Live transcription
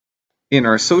In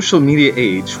our social media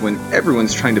age, when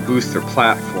everyone's trying to boost their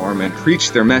platform and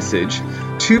preach their message,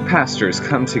 two pastors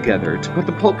come together to put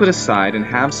the pulpit aside and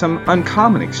have some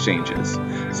uncommon exchanges,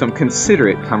 some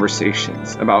considerate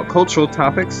conversations about cultural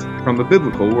topics from a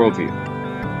biblical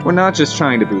worldview. We're not just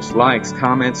trying to boost likes,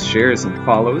 comments, shares, and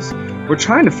follows. We're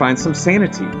trying to find some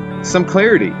sanity, some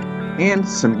clarity, and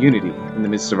some unity in the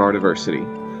midst of our diversity,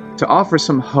 to offer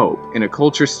some hope in a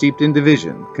culture steeped in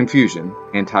division, confusion,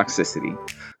 and toxicity.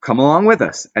 Come along with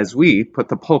us as we put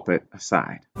the pulpit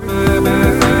aside.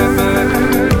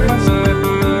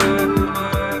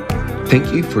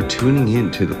 Thank you for tuning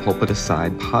in to the Pulpit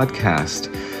Aside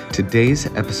podcast. Today's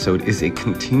episode is a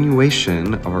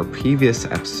continuation of our previous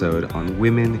episode on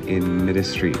women in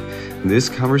ministry. This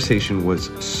conversation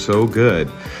was so good.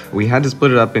 We had to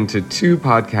split it up into two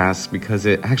podcasts because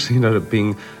it actually ended up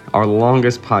being our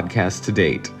longest podcast to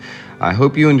date. I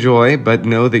hope you enjoy, but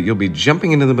know that you'll be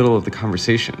jumping into the middle of the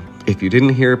conversation. If you didn't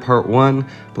hear part one,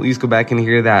 please go back and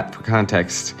hear that for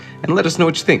context and let us know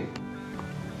what you think.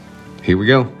 Here we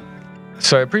go.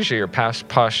 So I appreciate your past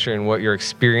posture and what your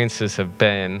experiences have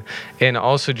been. And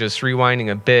also just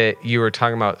rewinding a bit, you were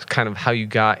talking about kind of how you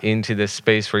got into this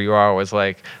space where you are always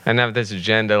like, I don't have this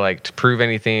agenda like to prove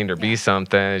anything or be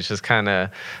something. It's just kind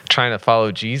of trying to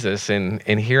follow Jesus. And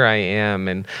here I am.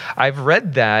 And I've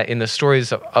read that in the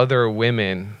stories of other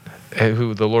women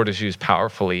who the Lord has used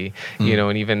powerfully, you know,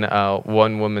 and even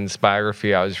one woman's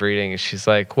biography I was reading, and she's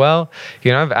like, well,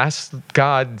 you know, I've asked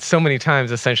God so many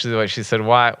times, essentially what she said,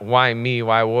 why me,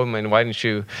 why a woman, why didn't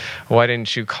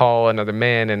you call another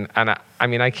man? And I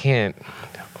mean, I can't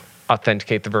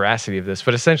authenticate the veracity of this,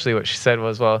 but essentially what she said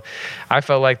was, well, I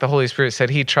felt like the Holy Spirit said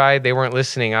he tried, they weren't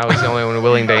listening, I was the only one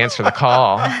willing to answer the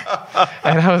call.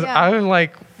 And I'm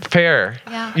like, fair,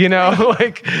 you know,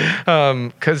 like,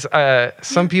 because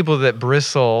some people that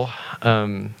bristle,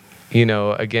 you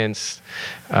know, against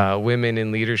women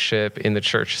in leadership in the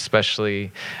church,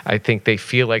 especially, I think they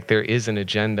feel like there is an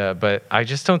agenda, but I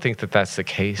just don't think that that's the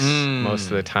case most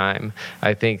of the time.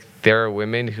 I think there are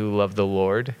women who love the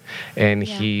Lord, and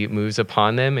he moves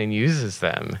upon them and uses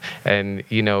them, and,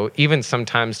 you know, even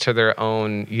sometimes to their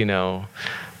own, you know,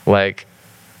 like,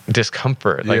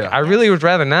 discomfort. Like, I really would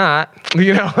rather not,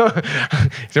 you know.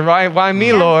 why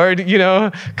me, Lord? You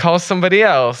know, call somebody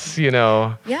else, you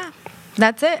know. Yeah,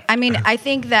 that's it. I mean, I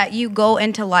think that you go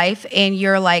into life and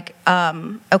you're like,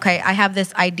 okay, I have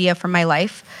this idea for my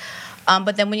life.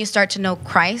 But then when you start to know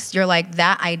Christ, you're like,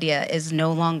 that idea is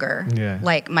no longer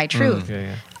like my truth.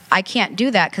 I can't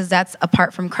do that because that's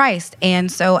apart from Christ.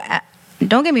 And so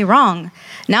don't get me wrong.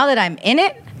 Now that I'm in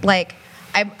it, like,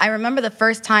 I remember the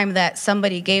first time that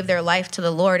somebody gave their life to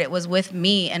the Lord. It was with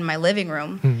me in my living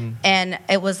room. And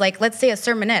it was like, let's say a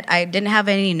sermonette. I didn't have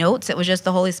any notes. It was just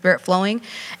the Holy Spirit flowing.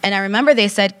 And I remember they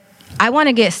said, I want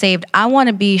to get saved. I want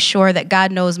to be sure that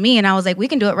God knows me. And I was like, we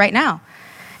can do it right now.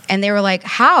 And they were like,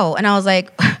 how? And I was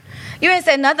like, you ain't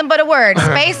said nothing but a word,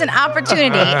 space and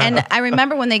opportunity. And I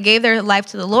remember when they gave their life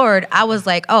to the Lord, I was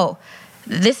like, oh,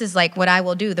 this is like what I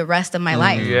will do the rest of my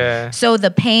life. So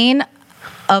the pain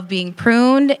of being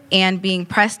pruned and being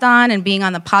pressed on and being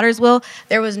on the potter's wheel,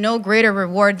 there was no greater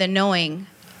reward than knowing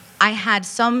I had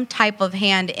some type of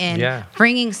hand in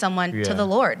bringing someone to the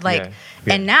Lord. Like,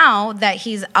 and now that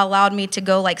he's allowed me to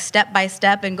go like step by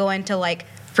step and go into like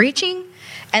preaching,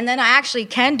 and then I actually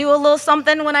can do a little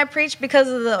something when I preach because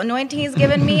of the anointing he's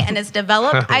given me, and it's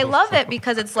developed. I love it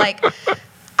because it's like,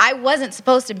 I wasn't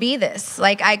supposed to be this.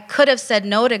 Like, I could have said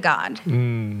no to God,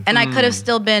 and I could have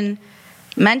still been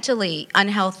mentally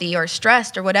unhealthy or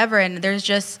stressed or whatever, and there's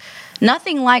just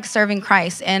nothing like serving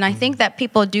Christ. And I think that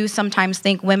people do sometimes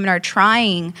think women are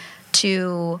trying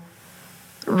to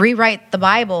rewrite the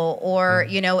Bible or,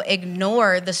 you know,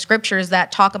 ignore the scriptures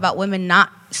that talk about women not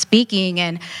speaking.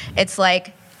 And it's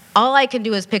like, all I can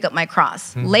do is pick up my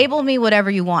cross. Label me whatever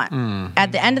you want.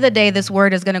 At the end of the day, this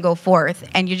word is going to go forth,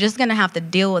 and you're just going to have to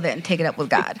deal with it and take it up with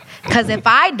God. Because if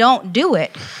I don't do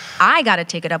it, I got to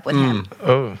take it up with him.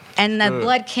 And the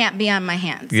blood can't be on my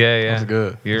hands. That's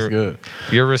good.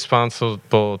 You're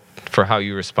responsible for how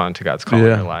you respond to God's call in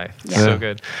your life. So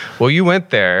good. Well, you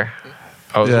went there.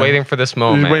 I was waiting for this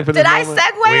moment. Did I segue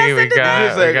us into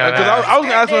this? Because I was going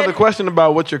to ask another question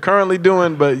about what you're currently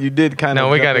doing, but you did kind of. No,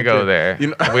 we got to go there. You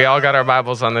know? We all got our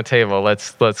Bibles on the table.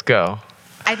 Let's go.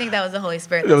 I think that was the Holy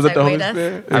Spirit Was that it the Holy segued us.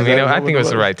 Spirit? I Is mean, that I what think it was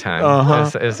the was? right time.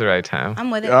 Uh-huh. It was the right time.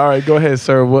 I'm with it. All right, go ahead,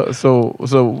 sir. What's the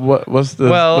what's the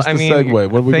segue?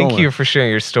 Where we thank going? you for sharing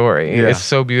your story. Yeah. It's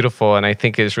so beautiful, and I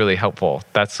think it's really helpful.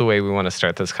 That's the way we want to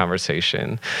start this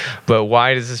conversation. But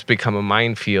why does this become a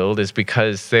minefield? Is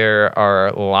because there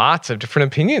are lots of different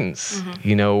opinions,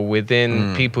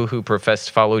 within people who profess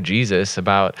to follow Jesus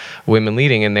about women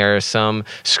leading, and there are some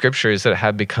scriptures that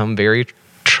have become very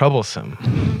troublesome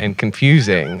and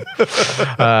confusing.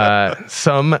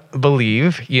 Some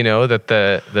believe,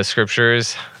 that the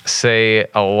scriptures say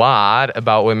a lot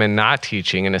about women not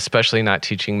teaching, and especially not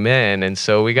teaching men. And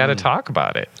so we got to talk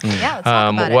about it. Yeah, let's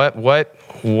talk about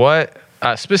it. What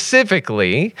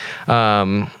specifically,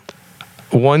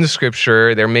 one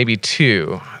scripture, there may be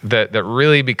two that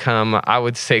really become, I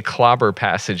would say, clobber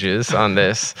passages on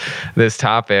this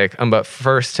topic. But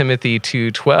 1 Timothy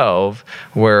 2:12,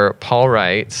 where Paul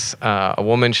writes, a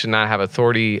woman should not have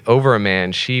authority over a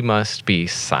man. She must be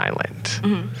silent.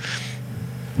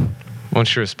 Why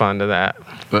don't you respond to that?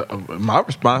 My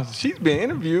response, she's being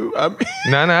interviewed. I mean,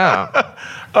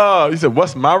 No. you said,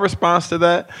 what's my response to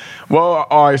that? Well,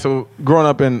 all right, so growing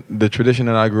up in the tradition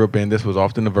that I grew up in, this was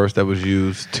often the verse that was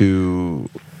used to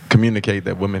communicate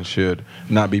that women should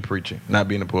not be preaching, not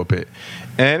be in the pulpit.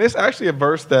 And it's actually a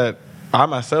verse that I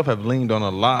myself have leaned on a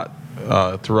lot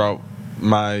throughout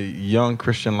my young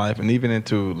Christian life and even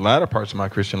into latter parts of my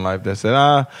Christian life that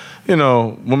said,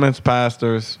 women's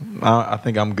pastors, I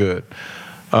think I'm good.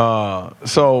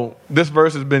 So this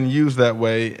verse has been used that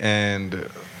way, and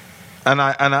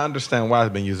I understand why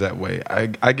it's been used that way.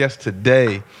 I guess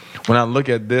today, when I look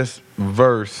at this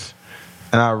verse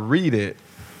and I read it,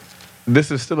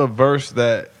 this is still a verse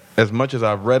that, as much as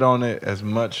I've read on it, as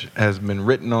much has been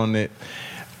written on it,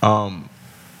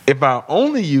 if I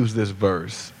only use this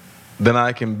verse, then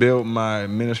I can build my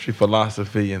ministry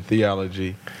philosophy and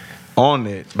theology on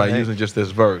it by using just this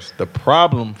verse. The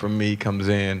problem for me comes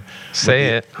in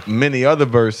many other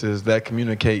verses that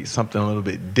communicate something a little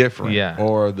bit different,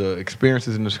 or the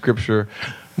experiences in the scripture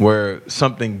where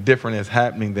something different is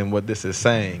happening than what this is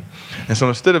saying. And so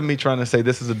instead of me trying to say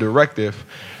this is a directive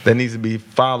that needs to be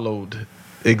followed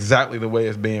exactly the way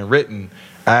it's being written,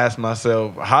 I ask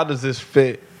myself, how does this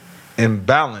fit in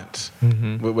balance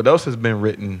with what else has been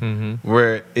written,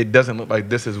 where it doesn't look like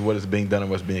this is what is being done and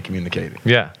what's being communicated?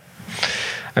 Yeah.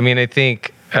 I mean, I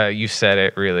think you said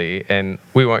it really, and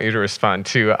we want you to respond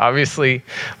too, obviously.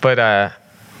 But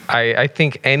I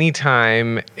think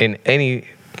anytime in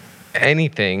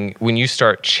anything, when you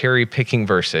start cherry picking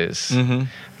verses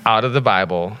out of the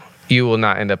Bible, you will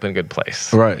not end up in a good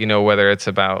place. Right. Whether it's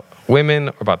about women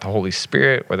or about the Holy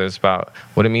Spirit, whether it's about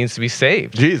what it means to be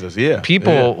saved. Jesus, yeah.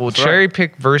 People will cherry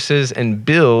pick verses and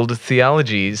build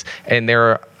theologies, and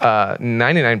they're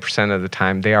 99% of the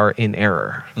time they are in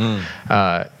error.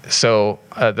 So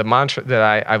the mantra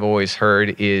that I've always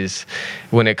heard is,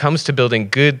 when it comes to building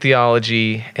good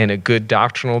theology and a good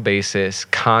doctrinal basis,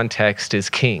 context is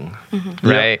king,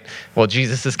 right? Well,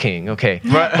 Jesus is king, okay.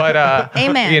 But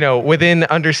Amen. Within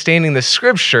understanding the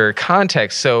scripture,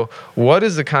 context. So what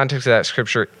is the context of that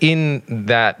scripture in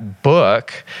that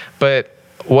book? But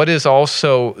what is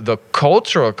also the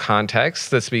cultural context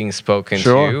that's being spoken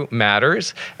to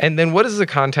matters. And then what is the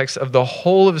context of the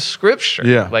whole of Scripture?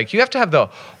 Yeah. Like, you have to have the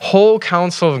whole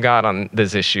counsel of God on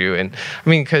this issue. And I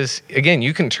mean, because again,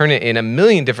 you can turn it in a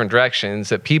million different directions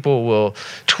that people will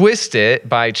twist it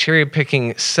by cherry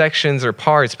picking sections or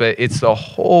parts, but it's the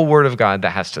whole Word of God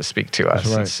that has to speak to us. That's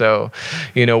right. And so,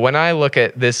 when I look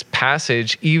at this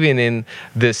passage, even in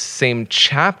this same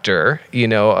chapter,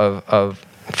 of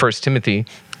 1 Timothy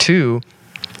 2,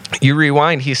 you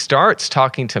rewind, he starts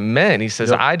talking to men. He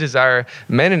says, I desire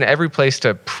men in every place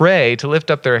to pray, to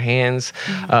lift up their hands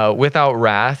without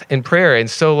wrath and prayer. And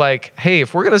so, hey,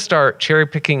 if we're going to start cherry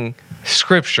picking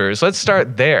scriptures, let's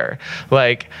start there.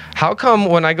 Like, how come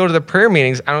when I go to the prayer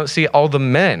meetings, I don't see all the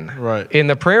men in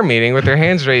the prayer meeting with their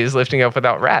hands raised, lifting up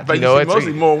without wrath? But it's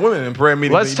mostly more women in prayer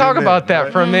meetings. Let's talk about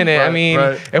that for a minute. I mean,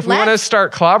 if we want to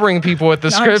start clobbering people with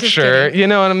the scripture, you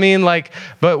know what I mean?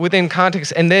 But within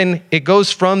context, and then it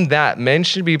goes from that. Men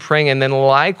should be praying, and then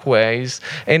likewise,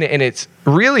 and it's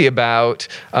really about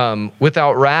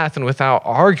without wrath and without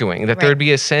arguing, that there would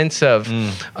be a sense of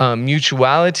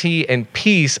mutuality and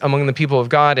peace among the people of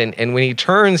God. And when he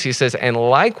turns, he says, and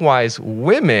likewise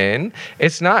women,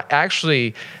 it's not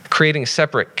actually creating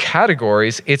separate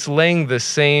categories. It's laying the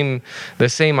same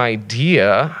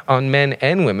idea on men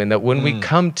and women, that when we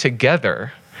come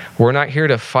together, we're not here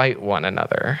to fight one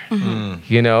another,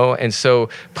 and so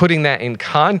putting that in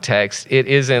context, it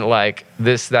isn't like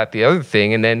this, that, the other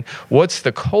thing. And then what's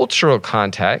the cultural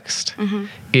context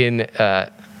in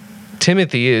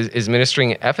Timothy is ministering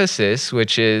in Ephesus,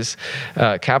 which is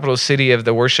capital city of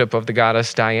the worship of the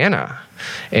goddess Diana.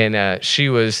 And she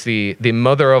was the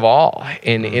mother of all.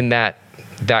 And in that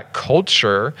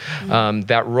culture,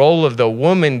 that role of the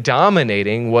woman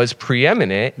dominating was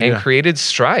preeminent and created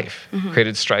strife.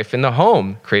 Created strife in the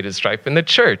home, created strife in the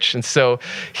church. And so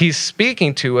he's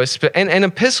speaking to us, and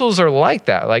epistles are like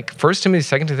that. Like 1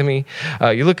 Timothy, 2 Timothy,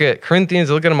 you look at Corinthians,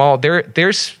 you look at them all,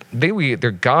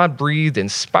 they're God-breathed,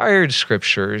 inspired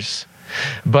scriptures,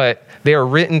 but they are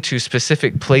written to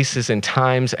specific places and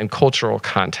times and cultural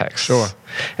contexts. Sure.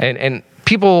 And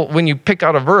people, when you pick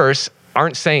out a verse,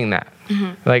 aren't saying that.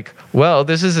 Like, well,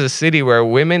 this is a city where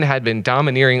women had been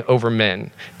domineering over men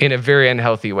in a very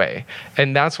unhealthy way.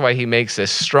 And that's why he makes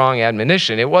this strong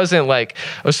admonition. It wasn't like,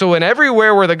 so in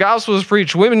everywhere where the gospel is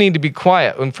preached, women need to be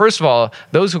quiet. And first of all,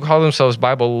 those who call themselves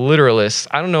Bible literalists,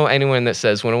 I don't know anyone that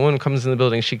says when a woman comes in the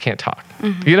building, she can't talk.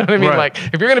 You know what I mean? Right. Like,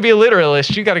 if you're going to be a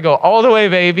literalist, you got to go all the way,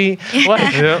 baby.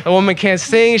 Like, a woman can't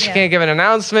sing, she can't give an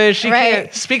announcement, she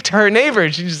can't speak to her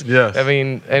neighbors. She just, I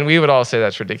mean, and we would all say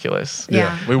that's ridiculous.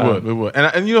 Yeah. We would.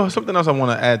 And you know, something else I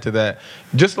want to add to that,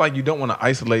 just like you don't want to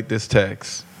isolate this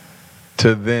text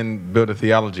to then build a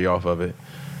theology off of it,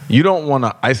 you don't want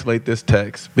to isolate this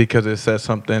text because it says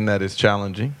something that is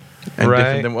challenging and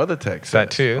different than what other texts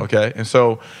That says, too. Okay? And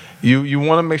so you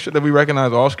want to make sure that we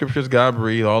recognize all scriptures God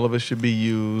breathed, all of it should be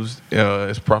used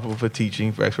as profitable for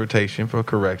teaching, for exhortation, for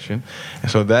correction.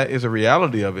 And so that is a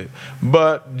reality of it.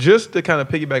 But just to kind of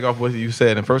piggyback off what you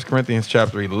said in 1 Corinthians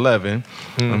chapter 11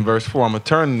 and verse 4, I'm going to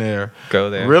turn there.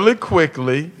 Go there. Really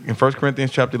quickly. In 1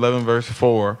 Corinthians chapter 11 verse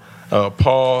 4,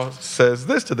 Paul says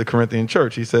this to the Corinthian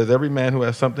church. He says, every man who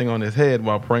has something on his head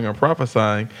while praying or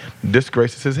prophesying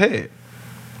disgraces his head.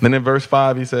 Then in verse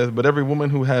 5, he says, but every woman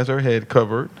who has her head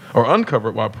covered or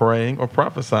uncovered while praying or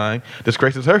prophesying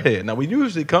disgraces her head. Now, we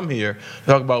usually come here to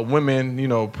talk about women, you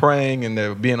know, praying and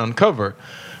they're being uncovered.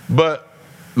 But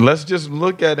let's just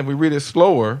look at it and we read it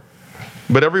slower.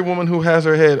 But every woman who has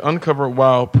her head uncovered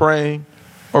while praying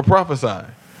or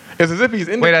prophesying. It's as if he's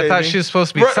indicating... Wait, I thought she was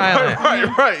supposed to be silent.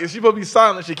 Right. She's supposed to be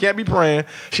silent. She can't be praying.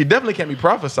 She definitely can't be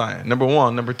prophesying, number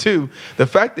one. Number two, the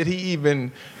fact that he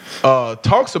even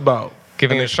talks about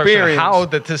giving instruction how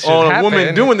that this should happen. On a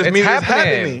woman doing this means it's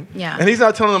happening. Yeah. And he's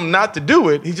not telling them not to do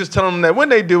it. He's just telling them that when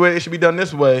they do it, it should be done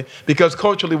this way because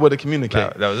culturally what it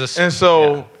communicates. And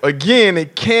so again,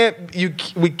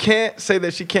 we can't say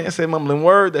that she can't say mumbling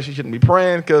word, that she shouldn't be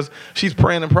praying because she's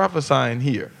praying and prophesying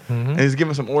here. And he's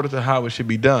giving some order to how it should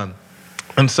be done.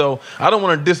 And so I don't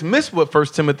want to dismiss what 1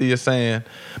 Timothy is saying,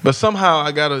 but somehow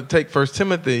I got to take 1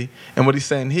 Timothy and what he's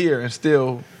saying here and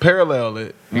still parallel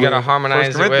it. You got to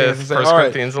harmonize it with 1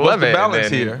 Corinthians 11. What's the balance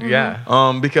here?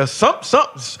 Yeah.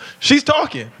 Because she's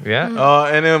talking. Yeah.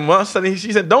 And then one sudden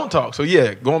she said, don't talk. So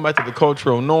yeah, going back to the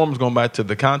cultural norms, going back to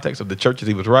the context of the churches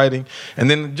he was writing, and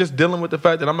then just dealing with the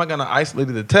fact that I'm not going to isolate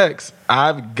the text.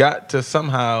 I've got to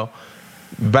somehow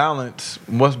balance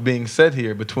what's being said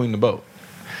here between the both.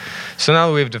 So now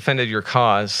that we've defended your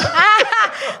cause.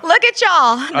 Look at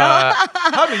y'all.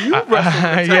 How do you wrestle with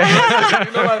that?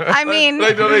 You know, I mean,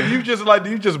 do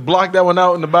you just block that one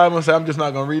out in the Bible and say, I'm just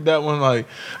not gonna read that one, or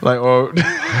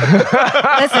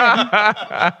listen,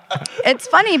 it's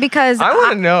funny because I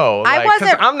want to know.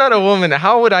 I'm not a woman.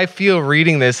 How would I feel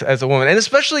reading this as a woman? And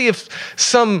especially if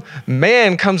some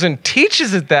man comes and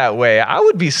teaches it that way, I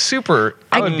would be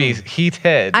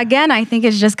heated. Again, I think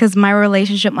it's just because my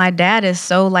relationship with my dad is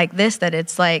so like this that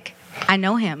it's like, I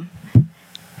know him,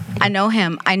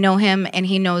 and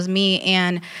he knows me.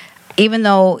 And even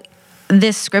though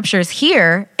this scripture is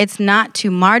here, it's not to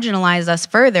marginalize us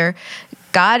further.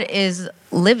 God is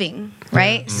living,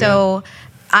 right? Yeah. So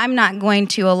I'm not going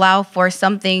to allow for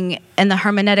something in the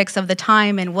hermeneutics of the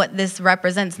time and what this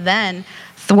represents then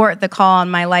thwart the call on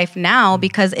my life now,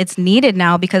 because it's needed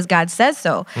now because God says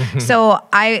so. So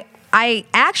I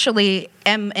actually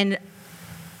am in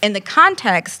the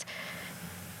context,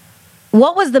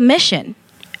 what was the mission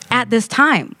at this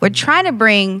time? We're trying to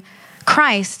bring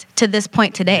Christ to this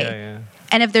point today. Yeah.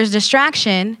 And if there's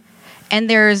distraction and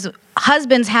there's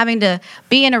husbands having to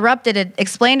be interrupted and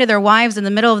explain to their wives in the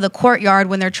middle of the courtyard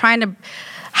when they're trying to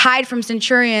hide from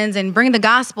centurions and bring the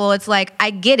gospel, it's like, I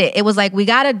get it. It was like, we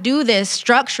got to do this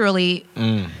structurally.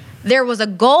 There was a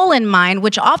goal in mind,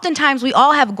 which oftentimes we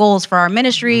all have goals for our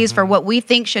ministries, for what we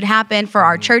think should happen for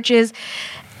our churches.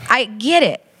 I get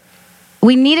it.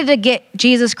 We needed to get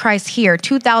Jesus Christ here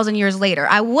 2,000 years later.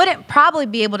 I wouldn't probably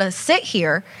be able to sit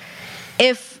here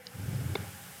if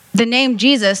the name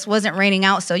Jesus wasn't reigning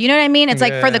out. So, you know what I mean? It's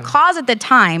like for the cause at the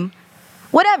time,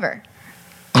 whatever.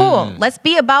 Cool. Let's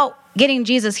be about getting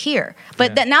Jesus here.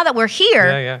 But now that we're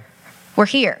here, we're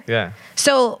here. Yeah.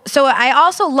 So I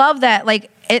also love that,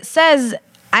 like, it says,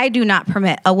 I do not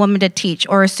permit a woman to teach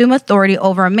or assume authority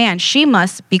over a man. She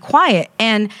must be quiet.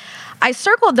 And I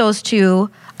circled those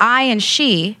two, I and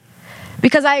she,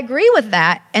 because I agree with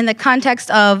that in the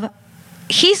context of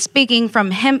he's speaking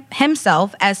from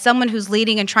himself as someone who's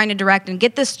leading and trying to direct and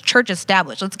get this church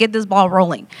established. Let's get this ball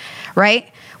rolling,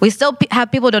 right? We still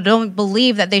have people that don't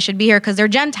believe that they should be here because they're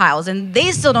Gentiles and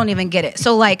they still don't even get it.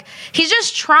 So like, he's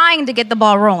just trying to get the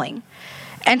ball rolling.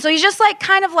 And so he's just like,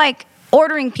 kind of like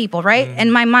ordering people, right?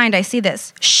 In my mind, I see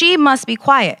this. She must be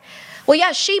quiet. Well,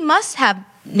 yeah, she must have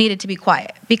needed to be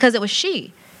quiet because it was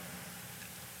she.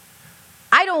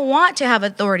 I don't want to have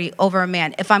authority over a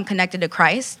man if I'm connected to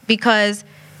Christ because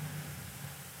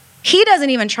he doesn't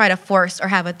even try to force or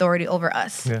have authority over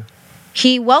us. Yeah.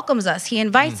 He welcomes us. He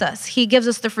invites us. He gives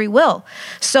us the free will.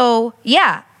 So,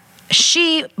 yeah,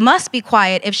 she must be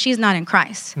quiet if she's not in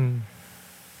Christ.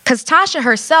 Because Tasha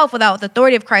herself, without the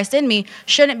authority of Christ in me,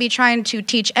 shouldn't be trying to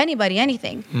teach anybody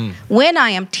anything. When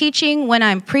I am teaching, when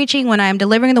I'm preaching, when I am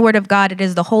delivering the word of God, it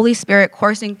is the Holy Spirit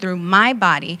coursing through my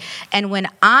body. And when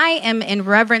I am in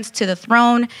reverence to the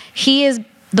throne, he is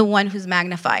the one who's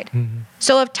magnified.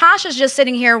 So if Tasha's just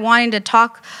sitting here wanting to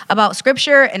talk about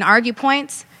scripture and argue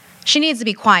points, she needs to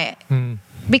be quiet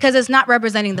because it's not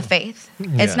representing the faith.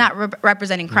 It's not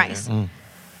representing Christ.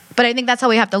 But I think that's how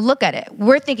we have to look at it.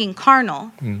 We're thinking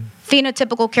carnal,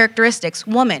 phenotypical characteristics,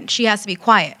 woman, she has to be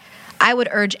quiet. I would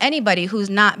urge anybody who's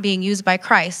not being used by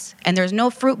Christ and there's no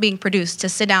fruit being produced to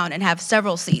sit down and have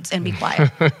several seats and be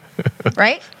quiet.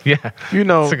 Right? Yeah. You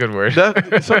know, that's a good word.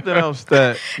 That's something else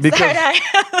that,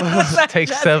 because Take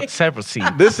several seats.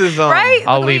 this is, right?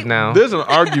 I'll leave now. There's an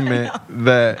argument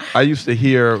that I used to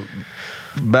hear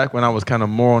back when I was kind of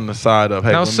more on the side of,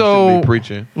 hey, Now, women so should be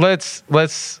preaching. let's.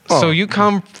 So you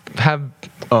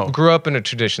grew up in a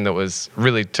tradition that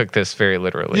really took this very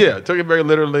literally. Yeah, took it very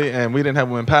literally, and we didn't have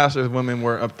women pastors. Women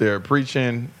were up there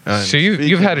preaching. And So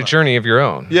you've had a journey of your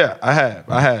own. Yeah, I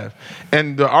have.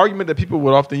 And the argument that people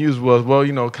would often use was, well,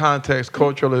 you know, context,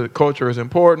 culture is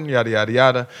important, yada, yada,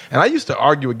 yada. And I used to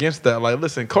argue against that. Like,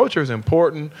 listen, culture is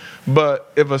important,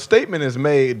 but if a statement is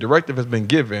made, directive has been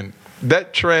given,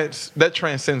 that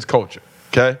transcends culture,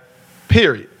 okay?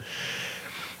 Period.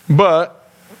 But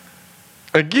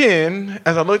again,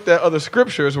 as I looked at other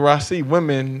scriptures where I see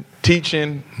women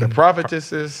teaching, the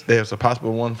prophetesses, there's a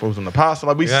possible one who's an apostle.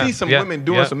 Like we see some women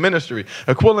doing some ministry.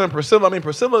 Aquila and Priscilla. I mean,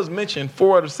 Priscilla is mentioned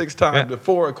 4 out of 6 times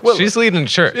before Aquila. She's leading the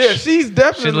church. Yeah, she's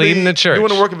definitely leading the church.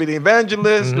 doing the work of an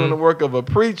evangelist, doing the work of a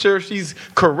preacher. She's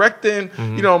correcting,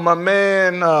 you know, my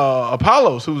man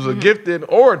Apollos, who's a gifted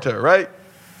orator, right?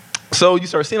 So you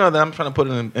start seeing all that. I'm trying to put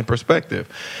it in perspective.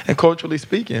 And culturally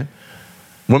speaking,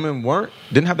 women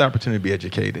didn't have the opportunity to be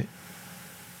educated,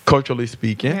 culturally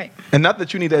speaking. Right. And not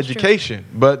that you need education,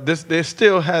 but this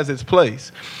still has its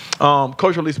place.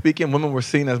 Culturally speaking, women were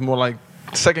seen as more like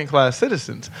second-class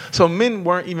citizens. So men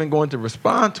weren't even going to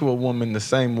respond to a woman the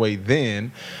same way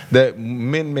then that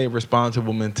men may respond to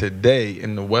women today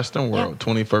in the Western world,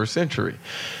 21st century.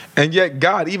 And yet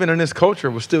God, even in this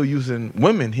culture, was still using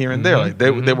women here and there. Like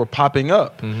they were popping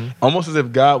up. Almost as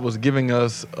if God was giving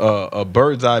us a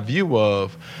bird's eye view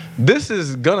of this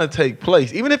is going to take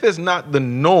place, even if it's not the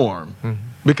norm.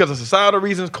 Because of societal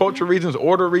reasons, cultural reasons,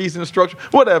 order reasons, structure,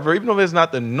 whatever. Even though it's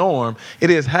not the norm, it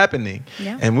is happening.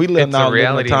 Yeah. And we live in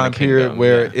a time period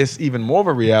where it's even more of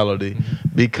a reality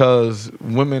because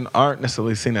women aren't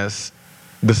necessarily seen as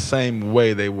the same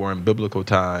way they were in biblical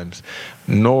times,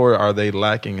 nor are they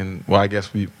lacking in, well, I guess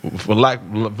for lack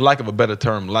of a better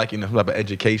term, lacking in some type of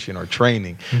education or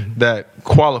training that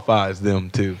qualifies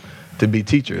them to be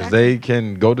teachers. Exactly. They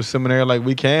can go to seminary like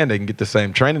we can. They can get the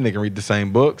same training. They can read the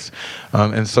same books.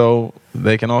 And so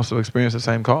they can also experience the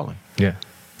same calling. Yeah.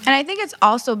 And I think it's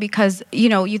also because, you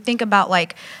know, you think about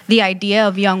like the idea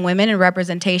of young women and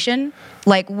representation.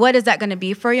 Like, what is that going to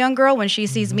be for a young girl when she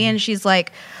sees me and she's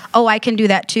like, oh, I can do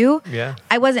that too? Yeah.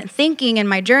 I wasn't thinking in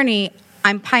my journey,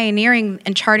 I'm pioneering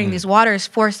and charting these waters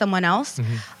for someone else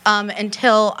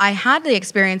until I had the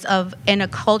experience of in a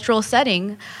cultural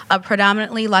setting, a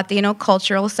predominantly Latino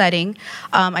cultural setting.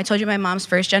 I told you my mom's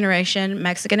first generation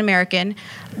Mexican-American.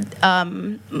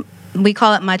 We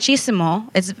call it machismo.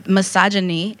 It's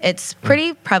misogyny. It's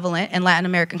pretty prevalent in Latin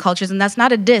American cultures, and that's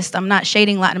not a diss. I'm not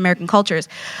shading Latin American cultures,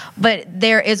 but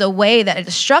there is a way that it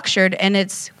is structured, and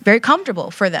it's very comfortable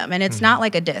for them, and it's not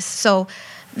like a diss. So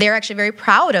they're actually very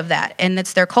proud of that, and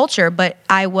it's their culture. But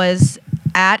I was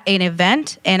at an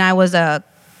event, and I was a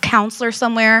counselor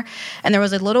somewhere, and there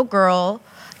was a little girl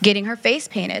getting her face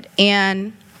painted,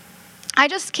 and I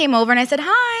just came over and I said,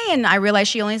 hi, and I realized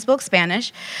she only spoke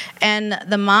Spanish. And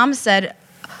the mom said,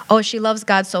 oh, she loves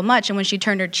God so much. And when she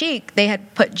turned her cheek, they had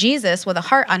put Jesus with a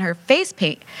heart on her face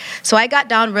paint. So I got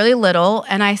down really little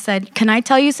and I said, can I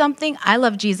tell you something? I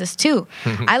love Jesus too.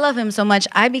 I love him so much.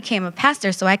 I became a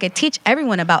pastor so I could teach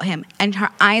everyone about him. And her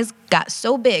eyes got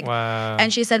so big. Wow.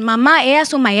 And she said, Mamá, ella es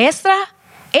su maestra.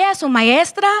 Ella es su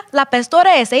maestra. La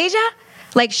pastora es ella.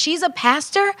 Like, she's a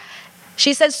pastor.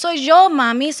 She said, soy yo,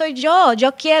 mami, soy yo.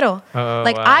 Yo quiero.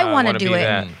 Like, wow, I I want to wanna do be it.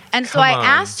 that. And so Come I on.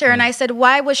 asked her and I said,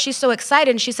 why was she so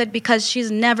excited? And she said, because she's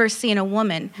never seen a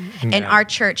woman in Yeah. our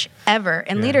church ever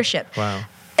in leadership. Wow.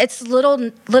 It's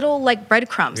little like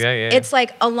breadcrumbs. Yeah, yeah. It's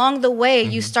like along the way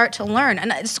you start to learn.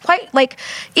 And it's quite like,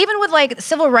 even with like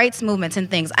civil rights movements and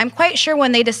things, I'm quite sure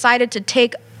when they decided to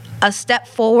take a step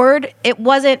forward, it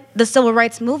wasn't the civil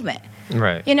rights movement.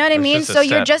 Right. You know what I It's mean? just a So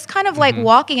you're step. just kind of like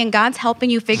walking and God's helping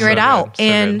you figure So it good, out. so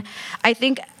And good. I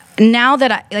think now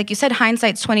that like you said,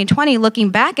 hindsight's 2020, looking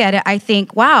back at it, I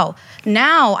think, wow,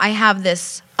 now I have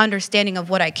this understanding of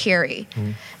what I carry.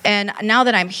 And now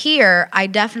that I'm here, I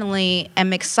definitely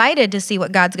am excited to see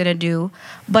what God's going to do.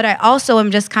 But I also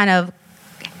am just kind of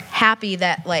happy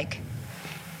that like,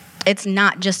 it's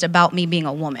not just about me being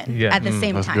a woman Yeah. at the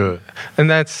same That's time. good. And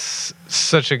that's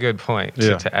such a good point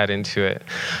Yeah. to add into it.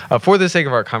 For the sake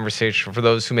of our conversation, for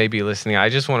those who may be listening, I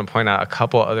just want to point out a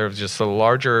couple other of just the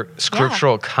larger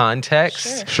scriptural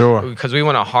context. Sure. Because we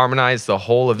want to harmonize the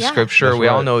whole of Yeah. Scripture. That's We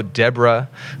all right. know Deborah,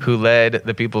 who led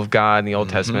the people of God in the Old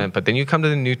Testament. But then you come to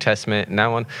the New Testament, and I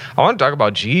want to talk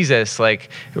about Jesus.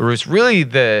 Like, it was really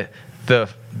the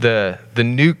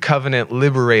new covenant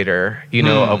liberator,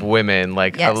 of women.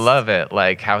 Like, I Yes. love it.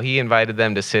 Like how he invited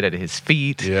them to sit at his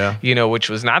feet, Yeah. which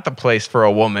was not the place for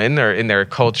a woman or in their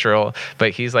cultural,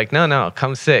 but he's like, no,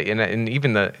 come sit. And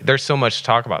even there's so much to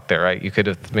talk about there, right? You could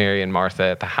have Mary and Martha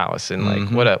at the house, and like,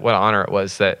 what an honor it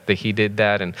was that he did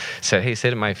that and said, hey,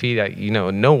 sit at my feet.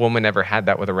 No woman ever had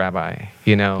that with a rabbi,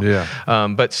 Yeah.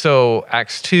 But so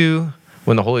Acts 2,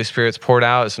 when the Holy Spirit's poured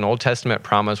out, it's an Old Testament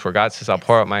promise where God says, I'll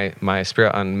pour out my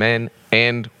spirit on men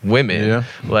and women. Yeah.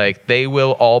 Like, they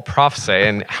will all prophesy.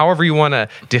 And however you want to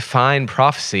define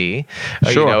prophecy,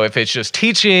 Sure. if it's just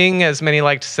teaching, as many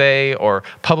like to say, or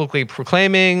publicly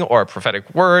proclaiming, or a prophetic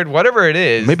word, whatever it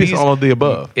is. Maybe it's all of the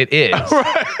above. It is.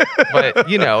 But,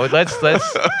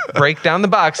 let's break down the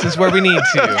boxes where we need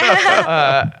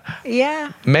to.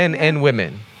 Yeah. Men and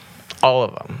women, all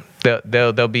of them.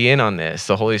 They'll be in on this.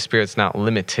 The Holy Spirit's not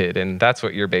limited, and that's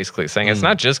what you're basically saying. It's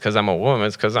not just because I'm a woman;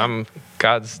 it's because I'm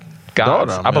God's.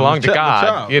 Daughter, I belong to I'm a God.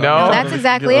 child. You know. No, Oh, that's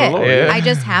exactly yeah, it. Lord, yeah. I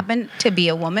just happen to be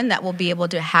a woman that will be able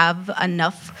to have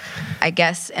enough, I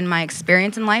guess, in my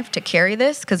experience in life to carry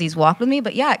this because he's walked with me.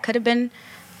 But yeah, it could have been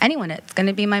anyone. It's going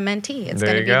to be my mentee. It's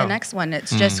There going to you be go. the next one.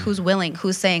 It's just who's willing,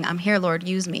 who's saying, I'm here, Lord,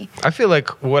 use me. I feel like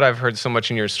what I've heard so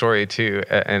much in your story too,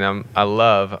 and I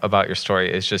love about your story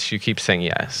is just you keep saying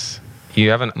yes. You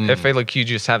haven't. I feel like you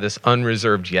just have this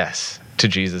unreserved yes to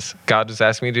Jesus. God was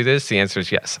asking me to do this. The answer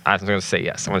is yes. I'm going to say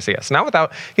yes. I want to say yes. Not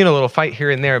without a little fight here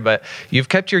and there, but you've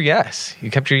kept your yes. You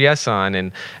kept your yes on,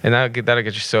 and that'll get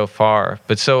you so far.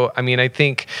 But so I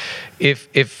think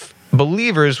if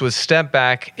believers would step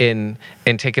back and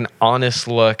take an honest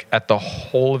look at the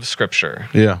whole of Scripture.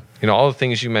 Yeah. All the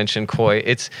things you mentioned, Coy,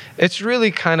 it's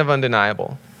really kind of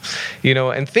undeniable.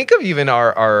 And think of even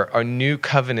our new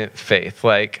covenant faith.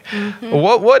 Like,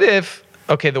 what if,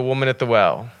 the woman at the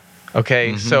well,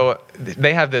 so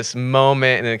they have this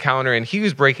moment and encounter, and he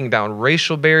was breaking down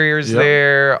racial barriers Yep.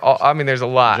 there. There's a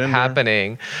lot Gender.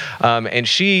 happening. And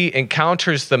she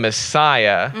encounters the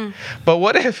Messiah. But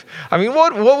what if,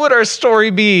 what would our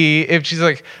story be if she's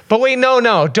like, but wait,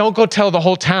 no, don't go tell the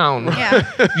whole town. Yeah.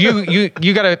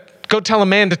 You got to go tell a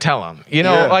man to tell him,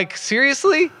 Yeah. like,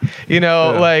 seriously,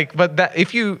 but that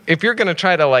if you're going to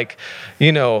try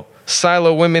to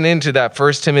silo women into that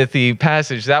 1 Timothy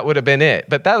passage, that would have been it.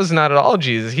 But that was not at all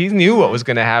Jesus. He knew what was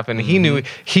going to happen. He knew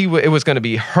it was going to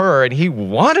be her, and he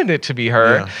wanted it to be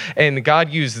her. Yeah. And God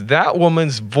used that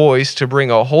woman's voice to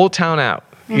bring a whole town out.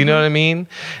 You know what I mean?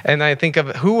 And I think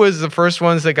of who was the first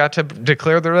ones that got to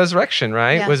declare the resurrection,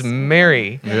 right? Yes. Was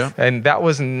Mary. Yeah. And that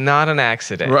was not an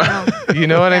accident. Right. You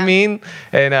know what I Yeah. mean?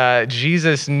 And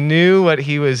Jesus knew what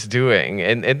he was doing.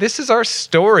 And this is our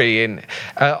story. And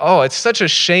it's such a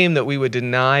shame that we would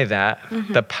deny that,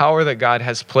 the power that God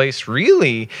has placed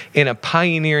really in a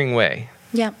pioneering way.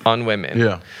 Yeah. On women.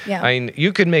 Yeah. Yeah. I mean,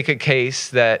 you could make a case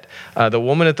that the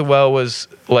woman at the well was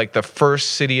like the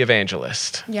first city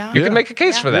evangelist. Yeah. You Yeah. could make a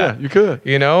case Yeah. for that. Yeah, you could.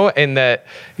 And that,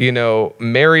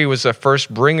 Mary was the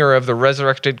first bringer of the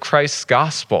resurrected Christ's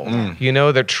gospel.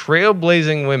 They're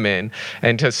trailblazing women.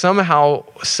 And to somehow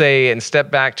say and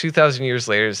step back 2,000 years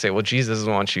later to say, well, Jesus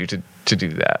wants you to to do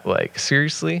that. Like,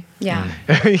 seriously? Yeah.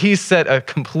 He set a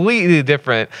completely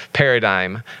different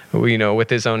paradigm, with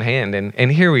his own hand.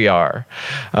 And here we are.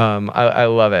 I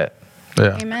love it.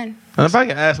 Yeah. Amen. And if I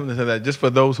can add something to that, just for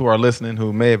those who are listening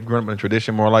who may have grown up in a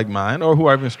tradition more like mine, or who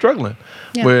are even struggling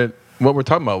with what we're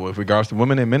talking about with regards to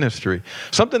women in ministry,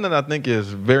 something that I think is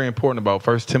very important about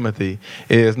 1 Timothy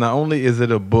is not only is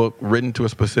it a book written to a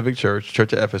specific church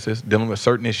of Ephesus, dealing with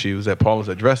certain issues that Paul is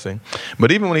addressing,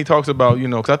 but even when he talks about,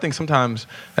 because I think sometimes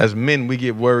as men we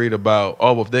get worried about,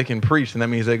 well, if they can preach, then that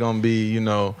means they're going to be,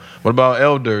 what about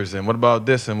elders, and what about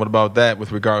this, and what about that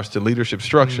with regards to leadership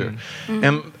structure. Mm-hmm.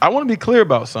 And I want to be clear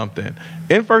about something.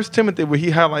 In 1 Timothy, where he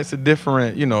highlights the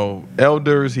different,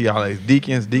 elders, he highlights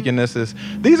deacons, deaconesses,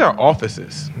 these are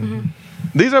offices. Mm-hmm.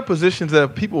 These are positions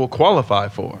that people will qualify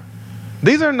for.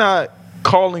 These are not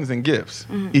callings and gifts.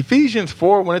 Mm-hmm. Ephesians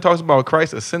 4, when it talks about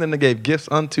Christ ascending and gave gifts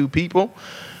unto people,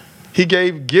 he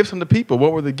gave gifts unto people.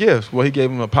 What were the gifts? Well, he gave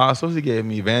them apostles, he gave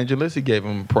them evangelists, he gave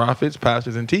them prophets,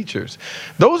 pastors, and teachers.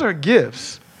 Those are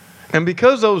gifts. And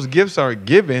because those gifts are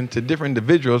given to different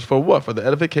individuals for what? For the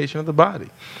edification of the body.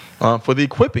 For the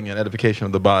equipping and edification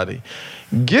of the body.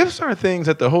 Gifts are things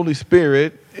that the Holy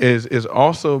Spirit is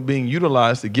also being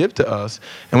utilized to give to us.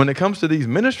 And when it comes to these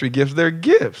ministry gifts, they're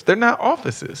gifts. They're not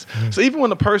offices. Mm-hmm. So even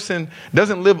when a person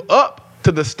doesn't live up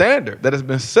to the standard that has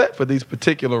been set for these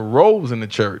particular roles in the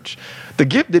church, the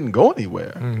gift didn't go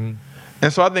anywhere. Mm-hmm.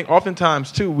 And so I think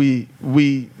oftentimes, too,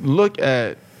 we look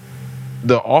at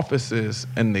the offices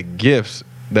and the gifts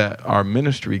that are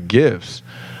ministry gifts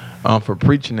for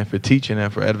preaching and for teaching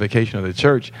and for edification of the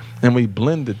church, and we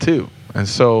blend the two. And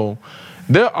so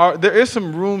there is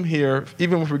some room here,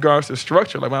 even with regards to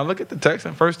structure. Like when I look at the text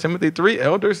in 1 Timothy 3,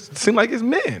 elders seem like it's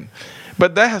men.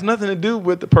 But that has nothing to do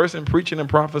with the person preaching and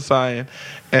prophesying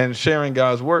and sharing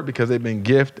God's word, because they've been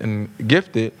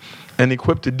gifted and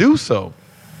equipped to do so.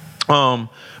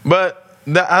 But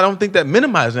I don't think that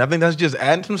minimizes it. I think that's just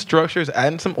adding some structures,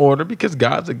 adding some order, because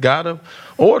God's a God of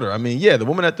order. I mean, the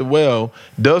woman at the well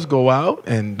does go out,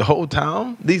 and the whole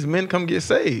town, these men come get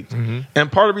saved. Mm-hmm.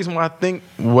 And part of the reason why I think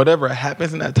whatever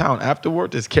happens in that town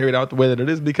afterward is carried out the way that it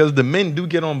is, because the men do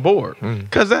get on board,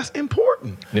 because that's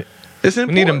important. Yeah. It's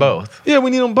important. We need them both. Yeah, we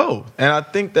need them both. And I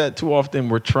think that too often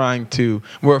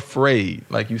we're afraid,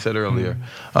 like you said earlier,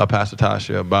 Pastor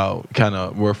Tasha,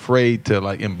 about we're afraid to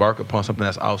embark upon something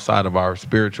that's outside of our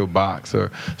spiritual box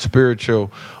or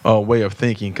spiritual way of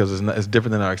thinking, because it's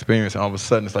different than our experience. And all of a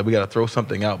sudden it's like we got to throw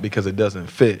something out because it doesn't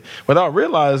fit, without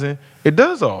realizing it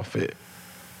does all fit.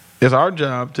 It's our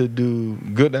job to do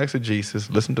good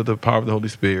exegesis, listen to the power of the Holy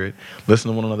Spirit,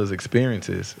 listen to one another's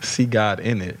experiences, see God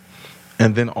in it,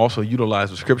 and then also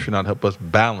utilize the scripture now to help us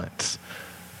balance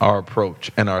our approach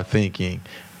and our thinking,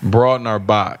 broaden our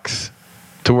box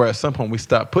to where at some point we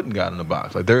stop putting God in the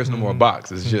box. Like there is no more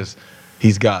box. It's just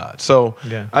he's God. So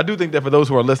I do think that for those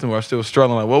who are listening who are still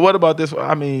struggling, like, well, what about this?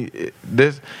 I mean,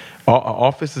 this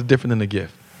office is different than a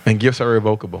gift, and gifts are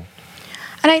irrevocable.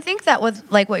 And I think that with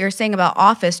what you're saying about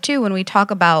office too, when we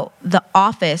talk about the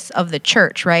office of the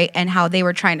church, right, and how they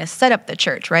were trying to set up the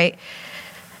church, right?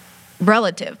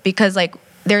 Relative, because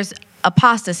there's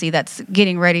apostasy that's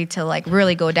getting ready to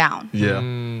really go down. Yeah.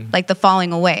 Like the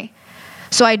falling away.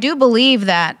 So I do believe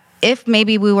that if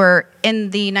maybe we were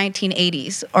in the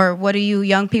 1980s, or what do you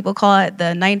young people call it,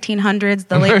 the 1900s,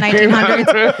 the late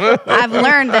 1900s, I've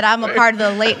learned that I'm a part of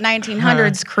the late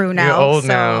 1900s crew now. You're old so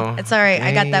now. It's all right.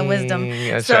 I got that wisdom.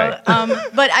 That's so,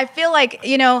 right. But I feel like,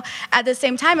 at the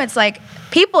same time, it's like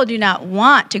people do not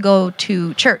want to go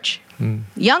to church.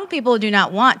 Young people do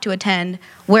not want to attend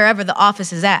wherever the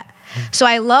office is at. So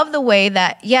I love the way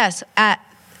that, yes, at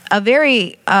a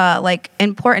very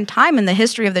important time in the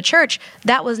history of the church,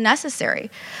 that was necessary.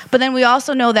 But then we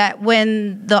also know that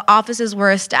when the offices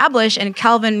were established and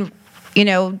Calvin,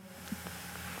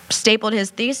 stapled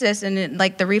his thesis and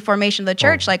the reformation of the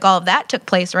church, all of that took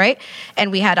place, right?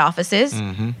 And we had offices.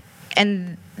 Mm-hmm.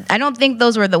 And I don't think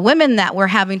those were the women that were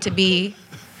having to be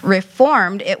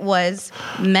reformed. It was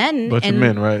men in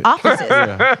men, right? offices.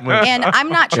 And I'm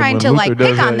not trying to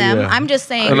pick on them. I'm just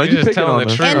saying you're just telling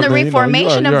the truth. in the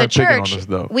reformation of the church,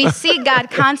 we see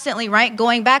God constantly, right,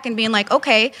 going back and being like,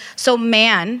 okay, so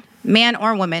man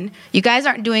or woman, you guys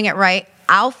aren't doing it right.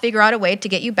 I'll figure out a way to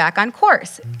get you back on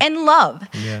course in love.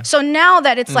 Yeah. So now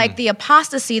that it's the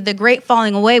apostasy, the great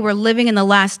falling away, we're living in the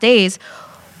last days.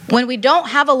 When we don't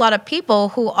have a lot of people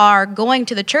who are going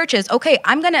to the churches, okay,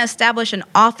 I'm going to establish an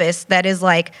office that is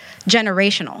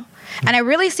generational. And I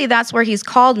really see that's where he's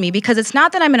called me, because it's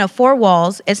not that I'm in a four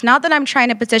walls. It's not that I'm trying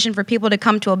to petition for people to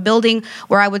come to a building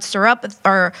where I would usurp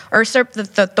the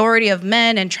authority of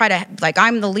men and try to,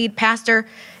 I'm the lead pastor.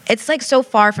 It's so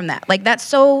far from that. That's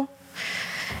so,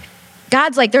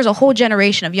 God's like, there's a whole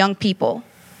generation of young people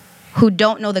who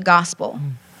don't know the gospel.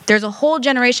 There's a whole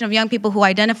generation of young people who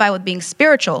identify with being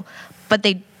spiritual, but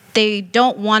they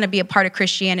don't want to be a part of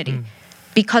Christianity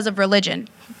because of religion.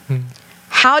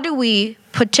 How do we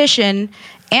petition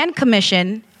and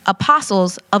commission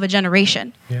apostles of a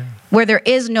generation where there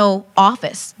is no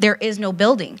office, there is no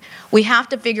building? We have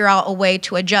to figure out a way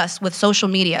to adjust with social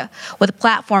media, with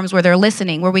platforms where they're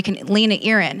listening, where we can lean an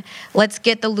ear in. Let's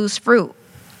get the loose fruit.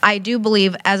 I do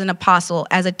believe as an apostle,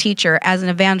 as a teacher, as an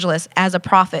evangelist, as a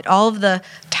prophet, all of the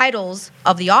titles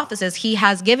of the offices he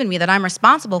has given me that I'm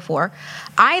responsible for,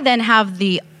 I then have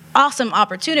the awesome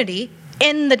opportunity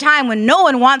in the time when no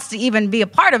one wants to even be a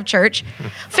part of church,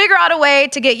 figure out a way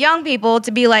to get young people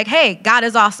to be like, hey, God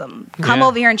is awesome. Come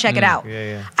over here and check it out.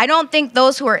 I don't think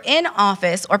those who are in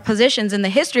office or positions in the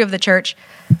history of the church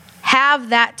have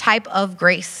that type of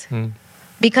grace.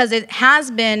 Because it has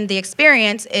been, the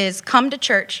experience is come to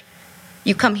church,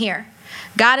 you come here.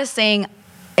 God is saying,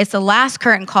 it's the last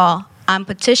curtain call. I'm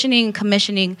petitioning and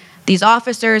commissioning these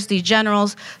officers, these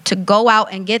generals, to go out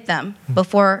and get them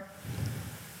before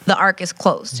the ark is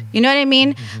closed. You know what I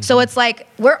mean? So it's like,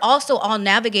 we're also all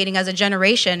navigating as a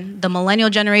generation, the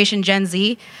millennial generation, Gen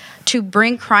Z, to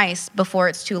bring Christ before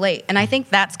it's too late. And I think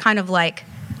that's kind of like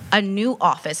a new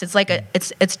office. It's like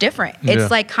it's different. It's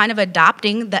like kind of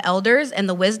adopting the elders and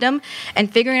the wisdom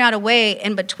and figuring out a way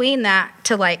in between that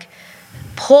to like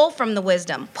pull from the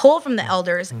wisdom, pull from the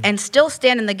elders, and still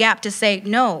stand in the gap to say,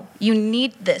 no, you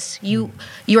need this. You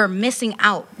are missing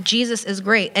out. Jesus is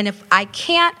great. And if I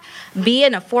can't be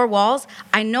in a four walls,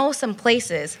 I know some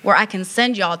places where I can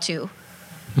send y'all to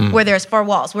where there's four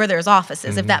walls, where there's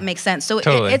offices, if that makes sense. So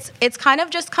Totally. it's kind of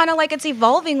just kind of like it's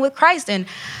evolving with Christ. And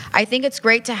I think it's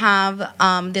great to have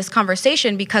this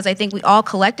conversation because I think we all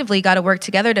collectively got to work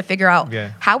together to figure out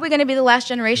how we're going to be the last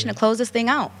generation to close this thing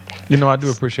out. You know, I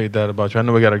do appreciate that about you. I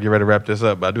know we got to get ready to wrap this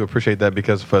up, but I do appreciate that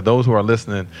because for those who are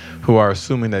listening, who are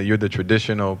assuming that you're the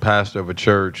traditional pastor of a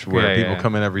church where people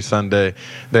come in every Sunday,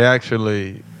 they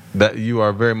actually... that you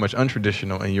are very much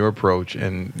untraditional in your approach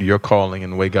and your calling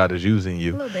and the way God is using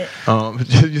you. A little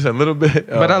bit. You said a little bit.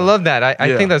 But I love that.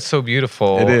 I think that's so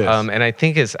beautiful. It is. And I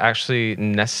think it's actually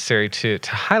necessary to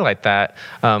highlight that.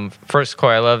 First, Coy,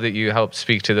 I love that you help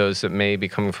speak to those that may be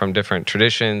coming from different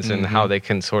traditions and how they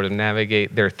can sort of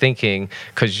navigate their thinking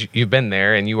because you've been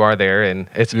there and you are there and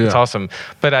it's awesome.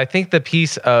 But I think the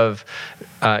piece of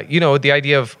the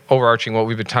idea of overarching what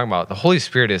we've been talking about, the Holy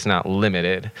Spirit is not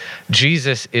limited.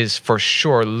 Jesus is for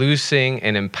sure loosing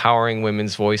and empowering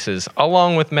women's voices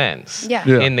along with men's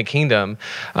in the kingdom.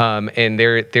 And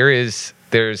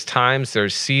there's times,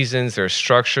 there's seasons, there's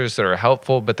structures that are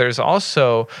helpful, but there's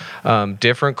also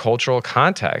different cultural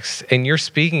contexts. And you're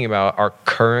speaking about our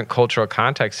current cultural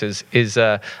context is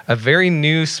a very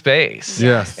new space.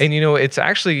 Yes. And, it's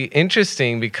actually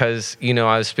interesting because,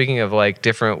 I was speaking of like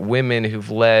different women who've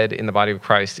led in the body of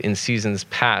Christ in seasons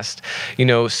past.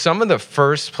 Some of the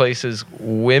first places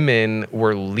women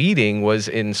were leading was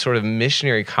in sort of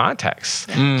missionary contexts,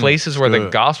 places where the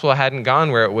gospel hadn't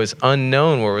gone, where it was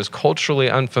unknown, where it was culturally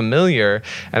unfamiliar.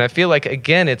 And I feel like,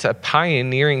 again, it's a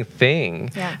pioneering thing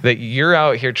that you're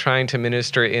out here trying to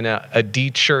minister in a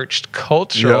de-churched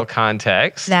cultural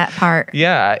context. That part.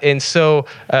 Yeah. And so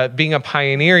being a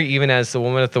pioneer, even as the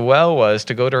woman at the well was,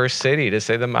 to go to her city to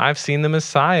say, I've seen the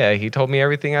Messiah. He told me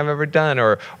everything I've ever done.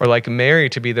 Or like Mary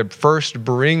to be the first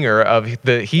bringer of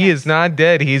he is not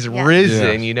dead. He's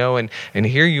risen, and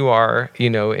here you are,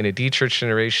 in a de-churched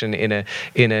generation,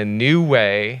 in a new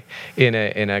way, in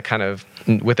a kind of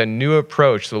with a new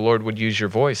approach, the Lord would use your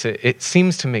voice. It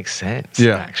seems to make sense,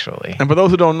 actually. And for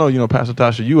those who don't know, Pastor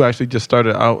Tasha, you actually just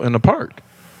started out in the park.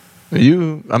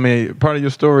 Part of your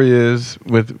story is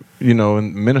with,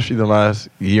 in ministry the last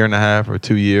year and a half or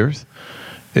 2 years,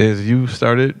 is you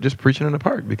started just preaching in the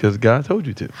park because God told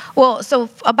you to. Well,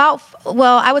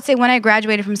 I would say when I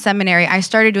graduated from seminary, I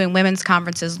started doing women's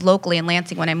conferences locally in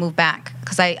Lansing when I moved back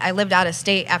because I lived out of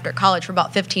state after college for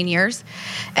about 15 years.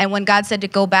 And when God said to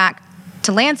go back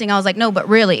to Lansing, I was like, no, but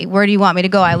really, where do you want me to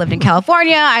go? I lived in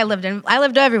California. I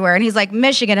lived everywhere. And he's like,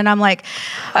 Michigan. And I'm like,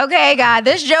 okay, God,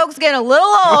 this joke's getting a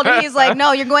little old. And he's like,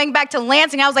 no, you're going back to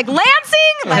Lansing. I was like, Lansing?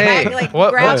 I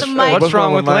grabbed the mic. What's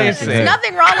wrong with Lansing? There's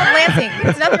nothing wrong with Lansing.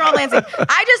 There's nothing wrong with Lansing.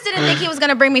 I just didn't think he was going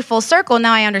to bring me full circle.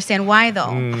 Now I understand why,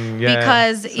 though.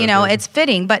 Because, it's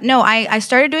fitting. But no, I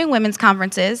started doing women's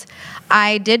conferences.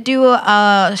 I did do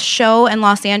a show in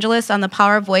Los Angeles on the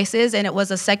Power of Voices, and it was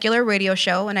a secular radio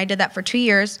show, and I did that for 2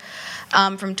 years,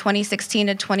 from 2016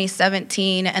 to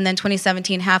 2017, and then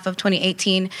 2017, half of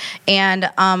 2018. And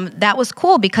that was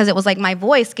cool because it was like my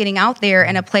voice getting out there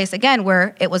in a place, again,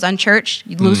 where it was unchurched,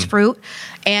 loose fruit.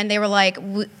 And they were like,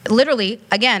 literally,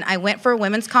 again, I went for a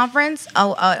women's conference.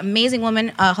 An amazing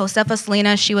woman, Josefa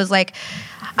Selena, she was like,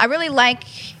 I really like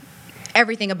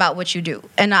everything about what you do.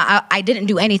 And I didn't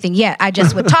do anything yet. I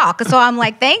just would talk. So I'm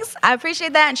like, thanks. I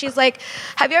appreciate that. And she's like,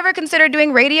 have you ever considered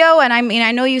doing radio? And I mean,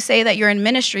 I know you say that you're in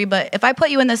ministry, but if I put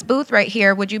you in this booth right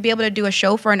here, would you be able to do a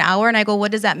show for an hour? And I go,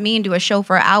 what does that mean, do a show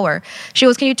for an hour? She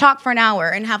goes, can you talk for an hour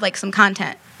and have like some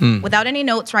content without any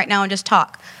notes right now and just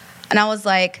talk? And I was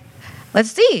like,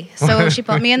 let's see. So she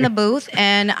put me in the booth,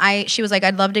 and she was like,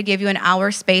 I'd love to give you an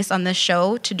hour space on this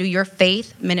show to do your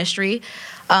faith ministry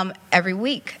every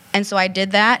week. And so I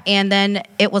did that, and then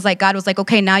it was like God was like,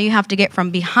 okay, now you have to get from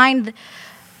behind,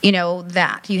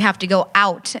 that. You have to go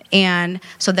out. And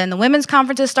so then the women's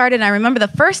conferences started, and I remember the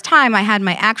first time I had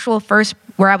my actual first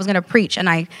where I was going to preach, and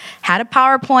I had a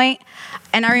PowerPoint,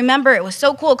 and I remember it was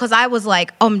so cool because I was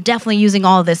like, oh, I'm definitely using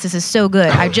all of this. This is so good.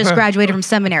 I just graduated from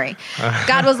seminary.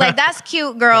 God was like, that's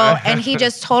cute, girl. And he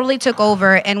just totally took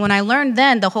over. And when I learned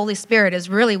then the Holy Spirit is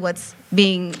really what's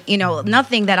being,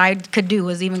 nothing that I could do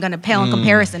was even going to pale in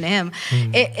comparison to him.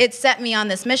 It set me on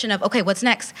this mission of, okay, what's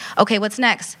next? Okay, what's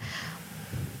next?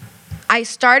 I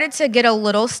started to get a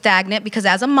little stagnant because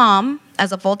as a mom,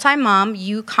 as a full-time mom,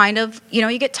 you kind of,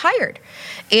 you get tired.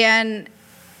 And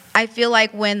I feel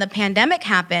like when the pandemic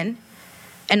happened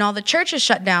and all the churches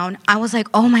shut down, I was like,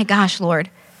 oh my gosh, Lord.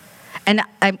 And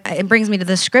it brings me to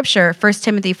the scripture, 1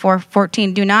 Timothy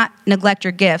 4:14, do not neglect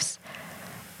your gifts,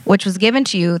 which was given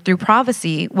to you through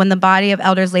prophecy when the body of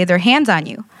elders laid their hands on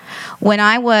you. When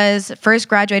I was first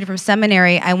graduated from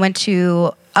seminary, I went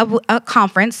to a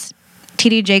conference,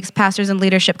 T.D. Jakes Pastors and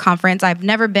Leadership Conference. I've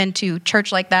never been to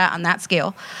church like that on that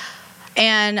scale.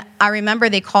 And I remember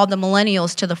they called the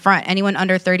millennials to the front, anyone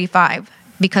under 35,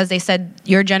 because they said,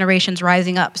 your generation's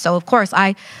rising up. So, of course,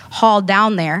 I hauled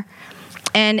down there,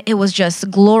 and it was just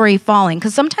glory falling.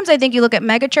 Because sometimes I think you look at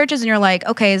mega churches, and you're like,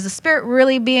 okay, is the Spirit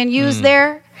really being used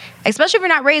there? Especially if you're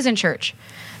not raised in church.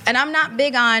 And I'm not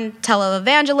big on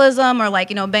televangelism or like,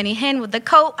 Benny Hinn with the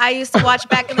coat I used to watch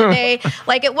back in the day.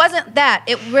 Like, it wasn't that.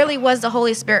 It really was the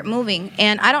Holy Spirit moving.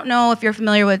 And I don't know if you're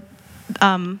familiar with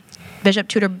Bishop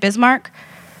Tudor Bismarck.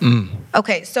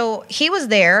 Okay, so he was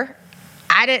there.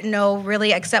 I didn't know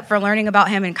really except for learning about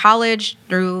him in college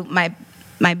through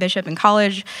my bishop in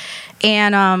college.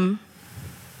 And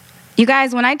you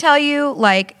guys, when I tell you,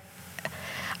 like,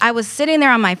 I was sitting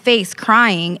there on my face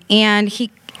crying, and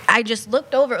I just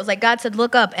looked over. It was like God said,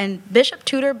 look up. And Bishop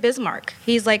Tudor Bismarck,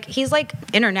 he's like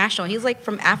international. He's like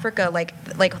from Africa,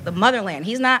 like the motherland.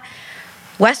 He's not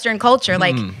Western culture.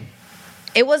 Like,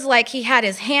 it was like he had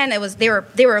his hand.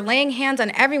 They were laying hands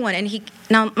on everyone. And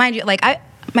now mind you, like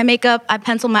my makeup, I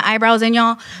penciled my eyebrows in,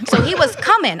 y'all. So he was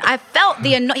coming. I felt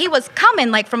he was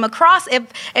coming like from across.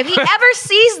 If he ever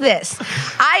sees this,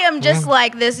 I am just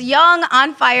like this young,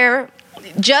 on fire,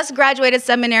 just graduated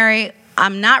seminary.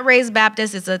 I'm not raised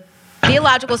Baptist. It's a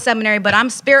theological seminary, but I'm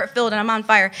spirit-filled and I'm on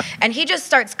fire. And he just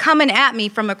starts coming at me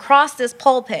from across this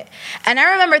pulpit. And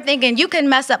I remember thinking, you can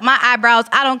mess up my eyebrows.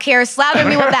 I don't care. Slather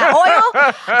me with that oil.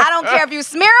 I don't care if you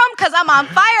smear them because I'm on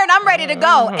fire and I'm ready to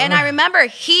go. And I remember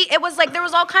it was like there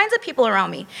was all kinds of people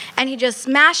around me. And he just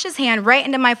smashed his hand right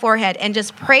into my forehead and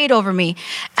just prayed over me.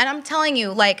 And I'm telling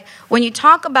you, like, when you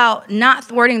talk about not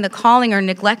thwarting the calling or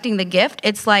neglecting the gift,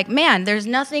 it's like, man, there's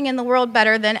nothing in the world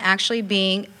better than actually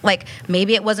being, like,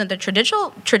 maybe it wasn't the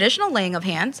traditional laying of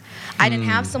hands. I didn't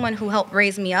have someone who helped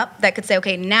raise me up that could say,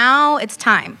 okay, now it's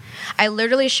time. I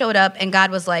literally showed up and God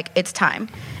was like, it's time.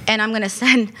 And I'm going to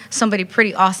send somebody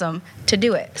pretty awesome to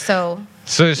do it. So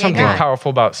there's something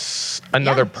powerful about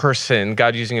another person,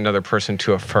 God using another person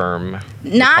to affirm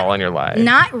the call in your life.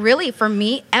 Not really for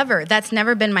me ever. That's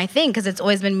never been my thing because it's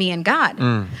always been me and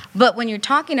God. But when you're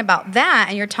talking about that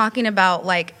and you're talking about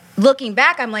like looking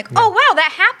back, I'm like, oh, wow,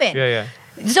 that happened. Yeah.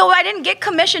 So I didn't get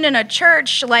commissioned in a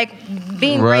church, like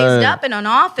being raised up in an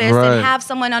office and have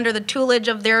someone under the tutelage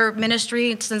of their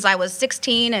ministry since I was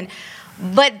 16.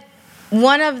 But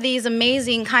one of these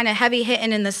amazing kind of heavy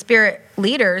hitting in the spirit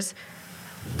leaders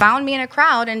found me in a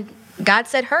crowd and God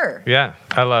said her. Yeah,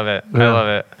 I love it. I love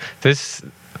it.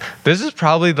 This is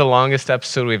probably the longest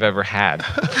episode we've ever had.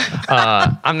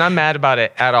 I'm not mad about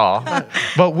it at all.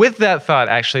 But with that thought,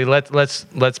 actually,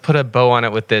 let's put a bow on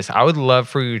it with this. I would love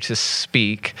for you to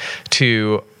speak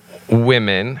to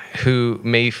women who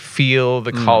may feel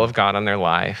the call of God on their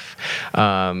life.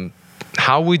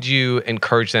 how would you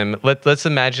encourage them? Let's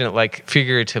imagine it like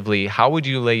figuratively. How would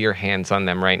you lay your hands on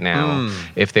them right now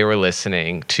if they were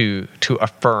listening to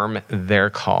affirm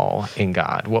their call in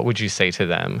God? What would you say to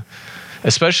them?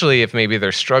 Especially if maybe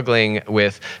they're struggling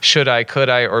with should I, could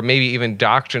I, or maybe even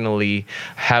doctrinally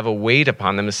have a weight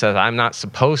upon them that says I'm not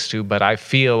supposed to, but I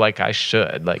feel like I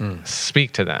should. Like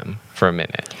speak to them for a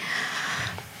minute.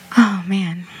 Oh,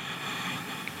 man.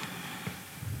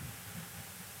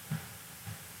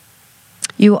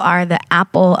 You are the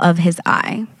apple of his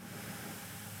eye.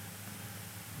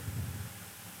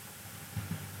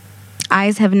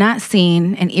 Eyes have not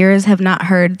seen and ears have not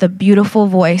heard the beautiful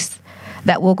voice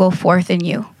that will go forth in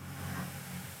you.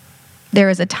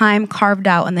 There is a time carved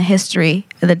out in the history,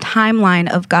 the timeline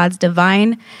of God's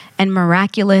divine and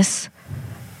miraculous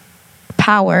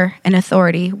power and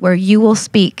authority where you will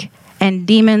speak and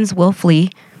demons will flee.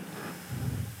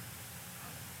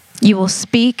 You will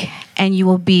speak and you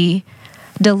will be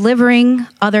delivering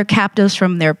other captives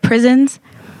from their prisons.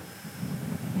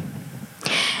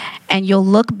 And you'll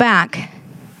look back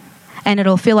and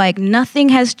it'll feel like nothing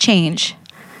has changed.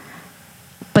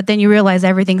 But then you realize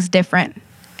everything's different.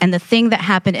 And the thing that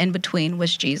happened in between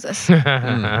was Jesus.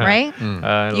 Right?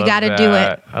 You got to do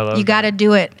it. You got to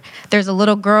do it. There's a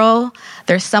little girl.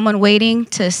 There's someone waiting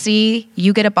to see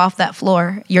you get up off that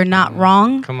floor. You're not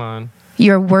wrong. Come on.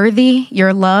 You're worthy.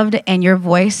 You're loved. And your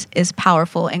voice is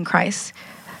powerful in Christ.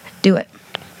 Do it.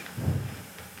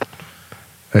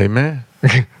 Amen.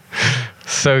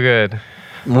 So good.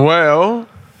 Well,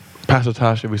 Pastor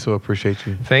Tasha, we so appreciate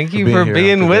you. Thank you for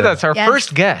being with us, our Yes.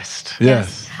 first guest.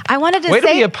 Yes. I wanted to Way to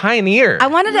say be a pioneer. I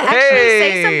wanted to actually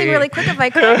say Hey. something really quick if I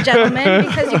could, gentlemen,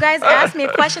 because you guys asked me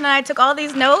a question and I took all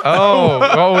these notes. We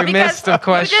Because missed a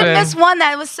question. You did miss one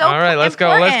that was so All right, let's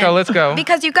go, important. let's go.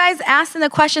 Because you guys asked in the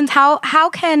questions, how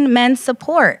can men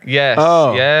support? Yes.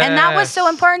 Oh. Yes. And that was so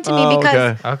important to me Oh,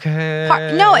 because Okay.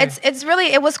 no, it's really,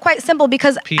 it was quite simple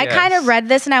because I PS. kind of read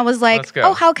this and I was like, Let's go.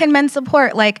 oh, how can men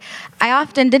support? Like, I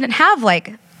often didn't have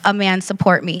like a man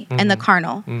support me in the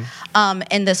carnal,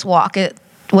 in this walk. It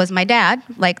was my dad,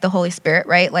 like the Holy Spirit,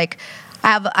 right? Like,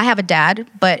 I have a dad,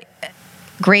 but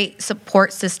great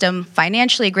support system,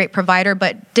 financially a great provider,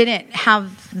 but didn't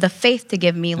have the faith to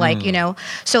give me, like, you know.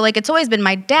 So like, it's always been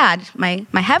my dad, my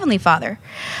heavenly father.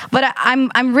 But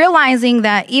I'm realizing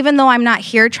that even though I'm not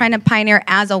here trying to pioneer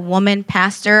as a woman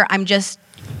pastor, I'm just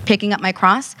picking up my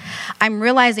cross. I'm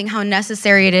realizing how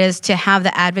necessary it is to have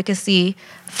the advocacy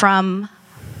from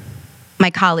my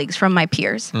colleagues, from my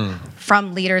peers,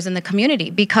 from leaders in the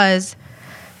community, because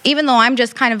even though I'm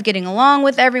just kind of getting along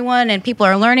with everyone and people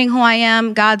are learning who I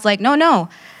am, God's like, no,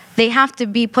 they have to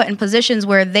be put in positions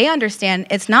where they understand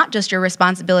it's not just your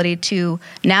responsibility to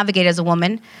navigate as a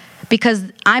woman,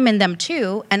 because I'm in them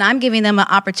too, and I'm giving them an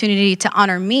opportunity to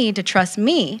honor me, to trust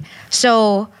me.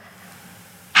 So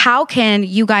how can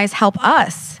you guys help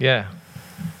us? Yeah.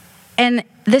 And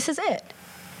this is it.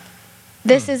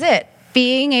 This is it.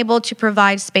 Being able to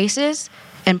provide spaces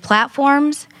and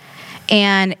platforms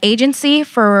and agency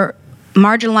for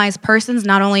marginalized persons,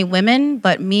 not only women,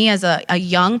 but me as a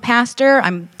young pastor.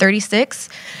 I'm 36,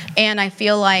 and I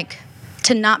feel like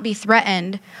to not be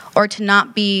threatened or to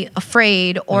not be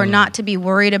afraid or not to be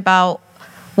worried about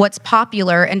what's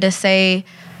popular and to say,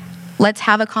 let's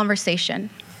have a conversation.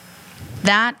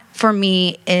 That, for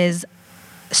me, is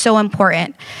so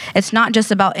important. It's not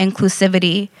just about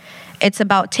inclusivity. It's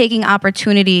about taking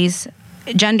opportunities,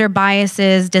 gender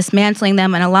biases, dismantling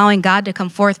them, and allowing God to come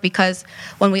forth, because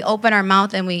when we open our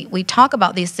mouth and we talk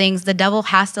about these things, the devil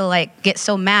has to like get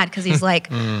so mad because he's like,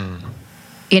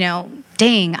 you know,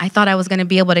 dang, I thought I was going to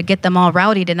be able to get them all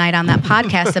rowdy tonight on that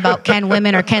podcast about can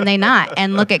women or can they not?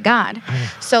 And look at God.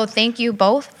 So thank you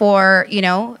both for, you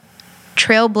know,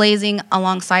 trailblazing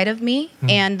alongside of me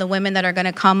and the women that are going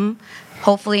to come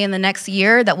hopefully in the next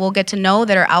year that we'll get to know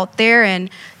that are out there. And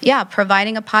yeah,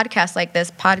 providing a podcast like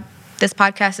this. This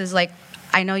podcast is like,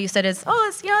 I know you said it's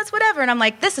whatever. And I'm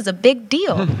like, this is a big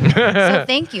deal. So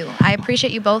thank you. I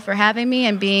appreciate you both for having me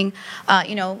and being,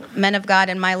 men of God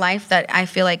in my life that I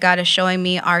feel like God is showing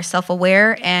me are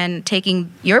self-aware and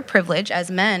taking your privilege as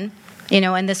men, you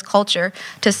know, in this culture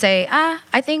to say,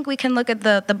 I think we can look at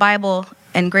the Bible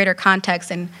in greater context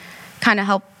and kind of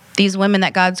help these women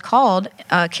that God's called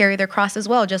carry their cross as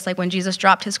well. Just like when Jesus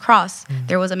dropped his cross,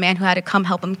 there was a man who had to come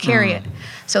help him carry it.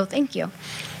 So thank you.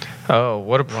 Oh,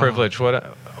 what a privilege.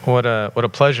 What What a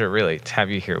pleasure, really, to have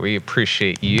you here. We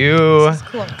appreciate you. This is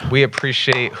cool. We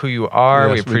appreciate who you are. Yes,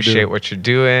 we we appreciate do. what you're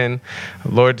doing.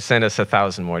 Lord, send us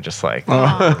 1,000 more, just like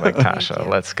Thank Tasha.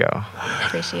 you. Let's go.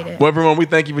 Appreciate it. Well, everyone, we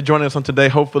thank you for joining us on today.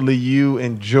 Hopefully, you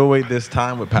enjoyed this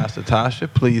time with Pastor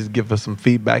Tasha. Please give us some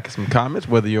feedback and some comments,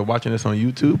 whether you're watching this on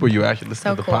YouTube or you're actually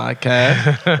listening So to the cool.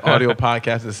 podcast, audio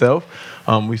podcast itself.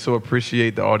 We so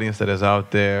appreciate the audience that is out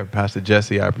there. Pastor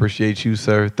Jesse, I appreciate you,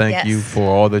 sir. Thank Yes. you for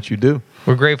all that you do.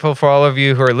 We're grateful for all of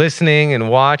you who are listening and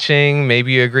watching.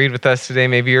 Maybe you agreed with us today.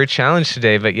 Maybe you're challenged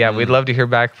today. But yeah, we'd love to hear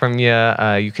back from you.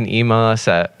 You can email us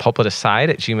at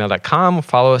pulpitaside@gmail.com.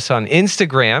 Follow us on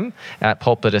Instagram at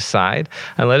pulpitaside.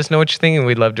 And let us know what you're thinking.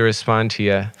 We'd love to respond to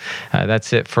you.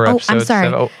 That's it for Oh, episode I'm sorry.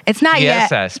 7. It's not yet.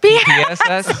 PSS.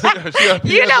 PSS.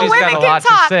 You know, She's women got a can lot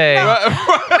talk. to say.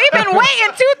 No. We've been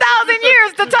waiting 2,000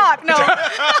 years to talk. No.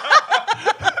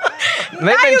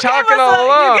 They've been you talking gave us all a-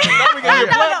 along. Now we got your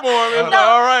platform. It's No.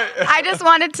 all right. I just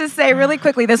wanted to say really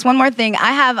quickly this one more thing.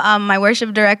 I have my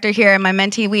worship director here and my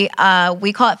mentee.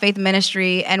 We call it Faith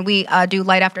Ministry, and we do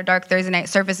Light After Dark Thursday night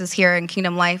services here in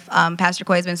Kingdom Life. Pastor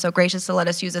Coy has been so gracious to let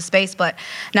us use the space, but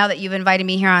now that you've invited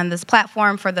me here on this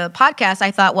platform for the podcast,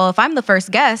 I thought, well, if I'm the first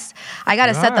guest, I got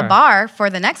to set the are. bar for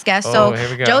the next guest. Oh, So, here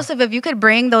we go. Joseph, if you could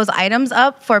bring those items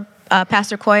up for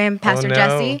Pastor Coy and Pastor no.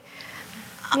 Jesse.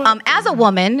 As a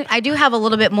woman, I do have a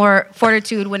little bit more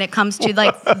fortitude when it comes to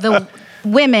like the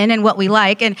women and what we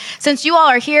like. And since you all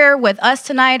are here with us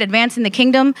tonight, advancing the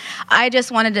kingdom, I just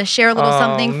wanted to share a little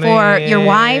something for your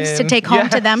wives to man. take home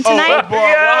to them Oh, tonight.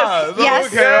 yes. Yes.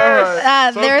 Okay, all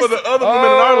right. So There's- it's for the other women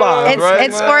in our lives, It's right?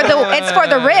 it's for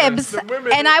the ribs, The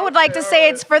women- and I would like to say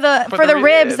it's for the the ribs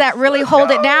ribs. that really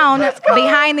hold it down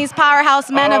behind these powerhouse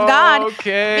men of God.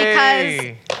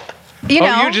 Okay. Because you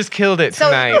know, you just killed it so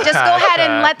tonight. just go ahead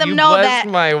and Tasha. let them You know blessed that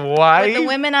my wife. with the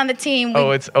women on the team, Oh,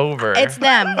 it's over. it's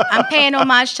them. I'm paying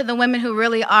homage to the women who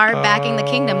really are backing the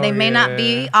kingdom. They may not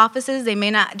be offices, they may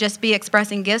not just be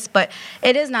expressing gifts, but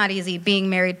it is not easy being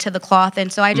married to the cloth.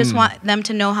 And so I just want them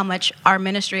to know how much our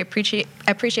ministry appreciate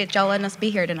y'all letting us be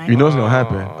here tonight. You know what's gonna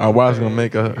happen? Our wives gonna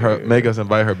make us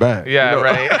invite her back. Yeah, You know?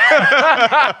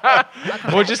 right.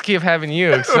 We'll just keep having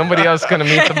you. Somebody else going to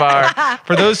meet the bar.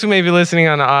 For those who may be listening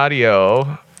on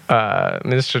audio,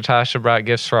 Minister Tasha brought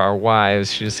gifts for our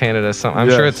wives. She just handed us something. I'm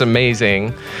Yes. sure it's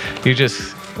amazing. You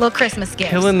just Little Christmas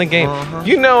gifts. killing the game.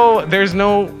 You know, there's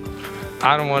no...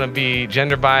 I don't want to be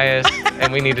gender biased,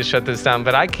 and we need to shut this down.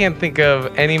 But I can't think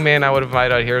of any man I would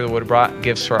invite out here that would have brought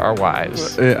gifts for our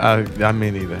wives. I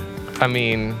mean, either. I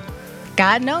mean...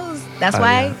 God knows. That's Oh,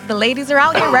 why yeah. the ladies are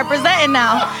out here representing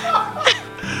now.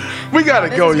 We gotta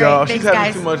This go, is great. y'all. Thanks, She's having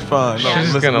guys. too much fun. Yeah.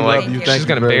 She's just listen, gonna we love Thank you. Thank she's you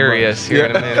gonna very bury much. us here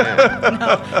in a minute.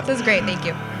 No, this is great. Thank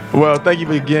you. Well, thank you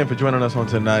again for joining us on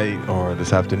tonight or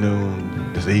this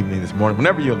afternoon, this evening, this morning.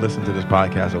 Whenever you're listening to this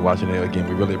podcast or watching it again,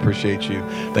 we really appreciate you.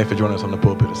 Thanks for joining us on the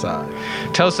Pulpit Aside.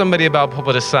 Tell somebody about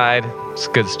Pulpit Aside. It's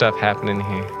good stuff happening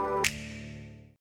here.